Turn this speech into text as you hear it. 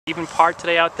Even par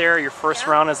today out there, your first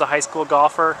round as a high school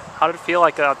golfer. How did it feel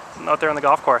like out there on the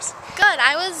golf course? Good.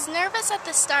 I was nervous at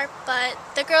the start, but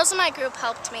the girls in my group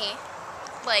helped me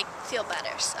feel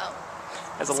better. So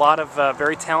there's a lot of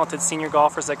very talented senior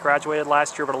golfers that graduated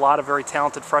last year, but a lot of very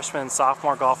talented freshman and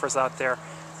sophomore golfers out there.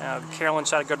 Carolyn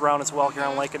shot a good round as well here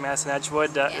on Lake at Madison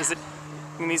Edgewood. Is it?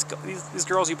 I mean, these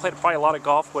girls you played probably a lot of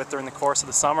golf with during the course of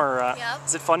the summer.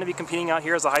 Is it fun to be competing out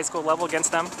here as a high school level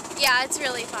against them? Yeah, it's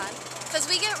really fun because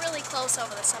we get really close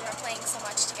over the summer playing so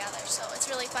much together. So it's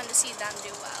really fun to see them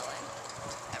do well.